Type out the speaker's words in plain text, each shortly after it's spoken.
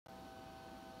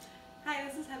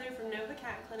this is Heather from Nova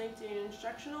Cat Clinic doing an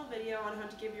instructional video on how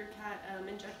to give your cat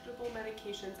injectable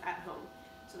medications at home.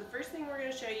 So the first thing we're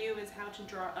going to show you is how to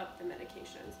draw up the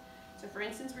medications. So for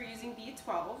instance, we're using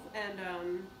B12, and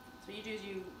so what you do is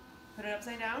you put it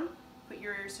upside down, put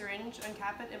your syringe,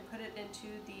 uncap it, and put it into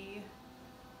the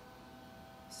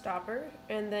stopper,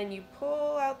 and then you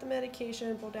pull out the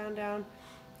medication, pull down,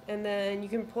 and then you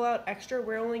can pull out extra.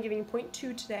 We're only giving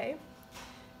 0.2 today.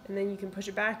 And then you can push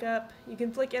it back up. You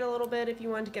can flick it a little bit if you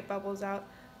want to get bubbles out,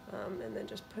 and then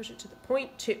just push it to the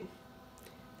 0.2.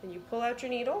 Then you pull out your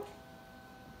needle,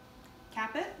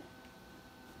 cap it,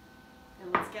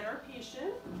 and let's get our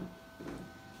patient.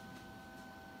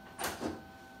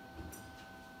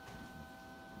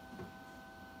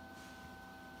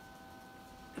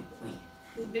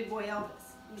 This big boy Elvis.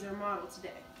 He's our model today.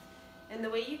 And the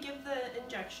way you give the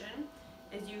injection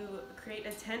is you create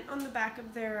a tent on the back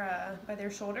of their, by their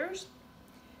shoulders,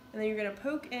 and then you're gonna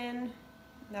poke in, and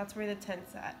that's where the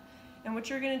tent's at. And what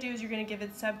you're gonna do is you're gonna give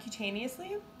it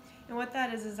subcutaneously, and what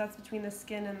that is that's between the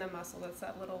skin and the muscle. That's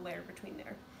that little layer between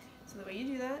there. So the way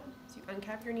you do that is you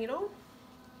uncap your needle,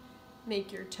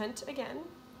 make your tent again,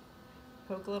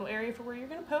 poke a little area for where you're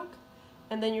gonna poke,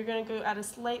 and then you're gonna go at a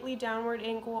slightly downward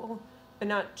angle, but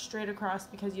not straight across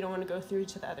because you don't wanna go through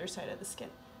to the other side of the skin.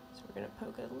 So we're going to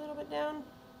poke it a little bit down,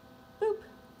 boop,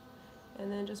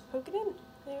 and then just poke it in.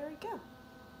 There we go.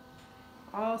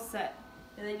 All set.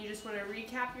 And then you just want to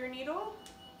recap your needle,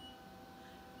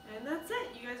 and that's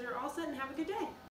it. You guys are all set and have a good day.